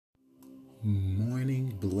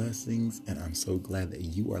Blessings, and I'm so glad that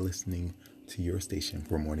you are listening to your station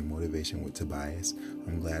for Morning Motivation with Tobias.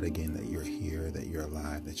 I'm glad again that you're here, that you're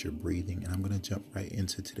alive, that you're breathing, and I'm going to jump right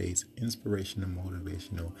into today's inspirational,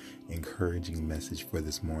 motivational, encouraging message for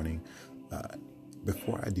this morning.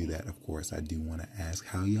 Before I do that, of course, I do want to ask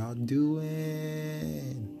how y'all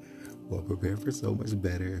doing? Well, prepare for so much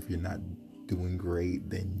better. If you're not doing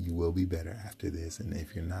great, then you will be better after this. And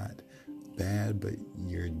if you're not bad, but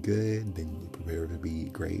you're good, then you prepare to be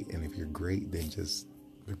great. And if you're great, then just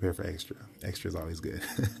prepare for extra. Extra is always good.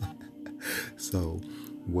 So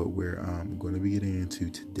what we're going to be getting into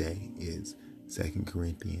today is 2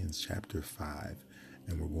 Corinthians chapter 5.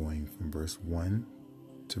 And we're going from verse 1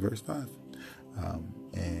 to verse 5.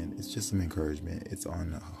 And it's just some encouragement. It's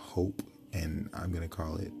on hope, and I'm going to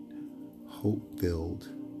call it hope-filled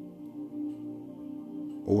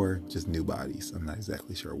or just new bodies. I'm not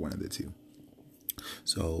exactly sure, one of the two.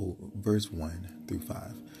 So verse 1 through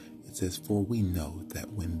 5, it says, "For we know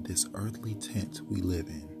that when this earthly tent we live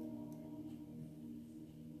in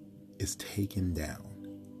is taken down,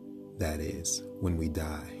 that is, when we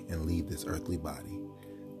die and leave this earthly body,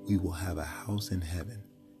 we will have a house in heaven,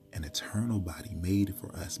 an eternal body made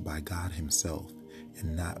for us by God himself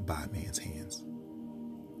and not by man's hands,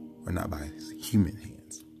 or not by human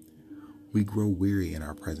hands. We grow weary in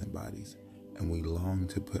our present bodies, and we long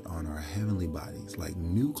to put on our heavenly bodies like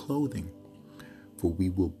new clothing, for we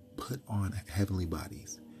will put on heavenly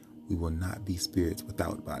bodies. We will not be spirits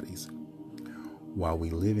without bodies. While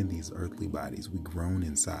we live in these earthly bodies, we groan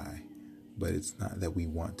and sigh, but it's not that we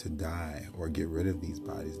want to die or get rid of these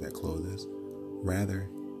bodies that clothe us. Rather,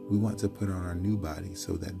 we want to put on our new bodies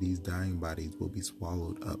so that these dying bodies will be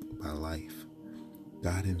swallowed up by life.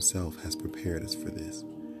 God himself has prepared us for this,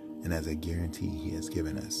 and as a guarantee, he has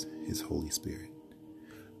given us his Holy Spirit."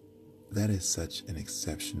 That is such an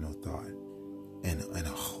exceptional thought and a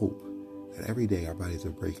hope that every day our bodies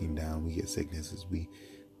are breaking down. We get sicknesses, we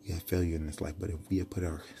have failure in this life, but if we have put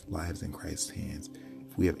our lives in Christ's hands,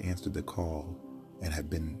 if we have answered the call and have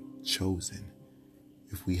been chosen,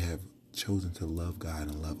 if we have chosen to love God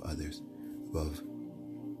and love others above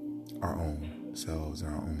our own selves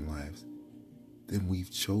and our own lives, then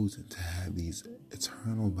we've chosen to have these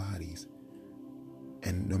eternal bodies.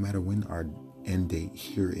 And no matter when our end date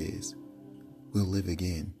here is, we'll live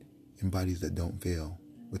again in bodies that don't fail,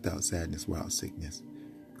 without sadness, without sickness,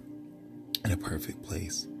 in a perfect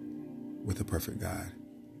place, with a perfect God,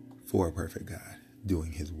 for a perfect God,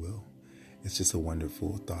 doing his will. It's just a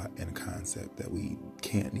wonderful thought and concept that we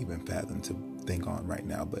can't even fathom to think on right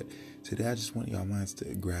now. But today I just want your minds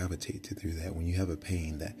to gravitate to through that when you have a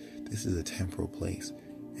pain, that this is a temporal place,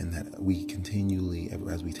 and that we continually,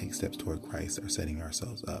 as we take steps toward Christ, are setting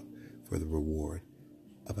ourselves up for the reward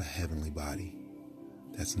of a heavenly body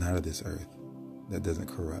that's not of this earth, that doesn't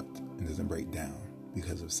corrupt and doesn't break down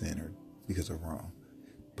because of sin or because of wrong,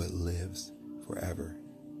 but lives forever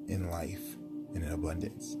in life and in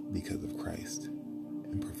abundance because of Christ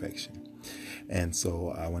and perfection. And so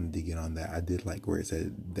I wanted to get on that. I did like where it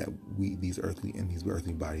said that these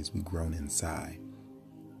earthly bodies, we groan and sigh.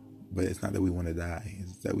 But it's not that we want to die.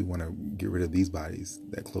 It's that we want to get rid of these bodies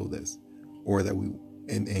that clothe us, or that we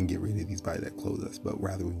and get rid of these bodies that clothe us, but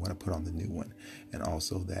rather we want to put on the new one. And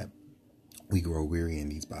also that we grow weary in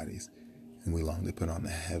these bodies, and we long to put on the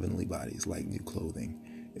heavenly bodies like new clothing.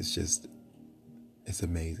 It's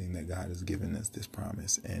amazing that God has given us this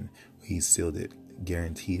promise, and he's sealed it,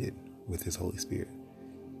 guaranteed it with his Holy Spirit.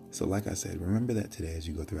 So like I said, remember that today as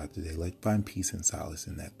you go throughout the day. Find peace and solace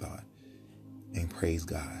in that thought, and praise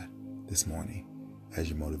God this morning as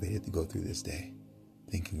you're motivated to go through this day,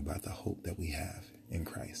 thinking about the hope that we have in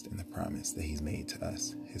Christ and the promise that he's made to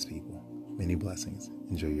us, his people. Many blessings.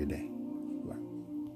 Enjoy your day.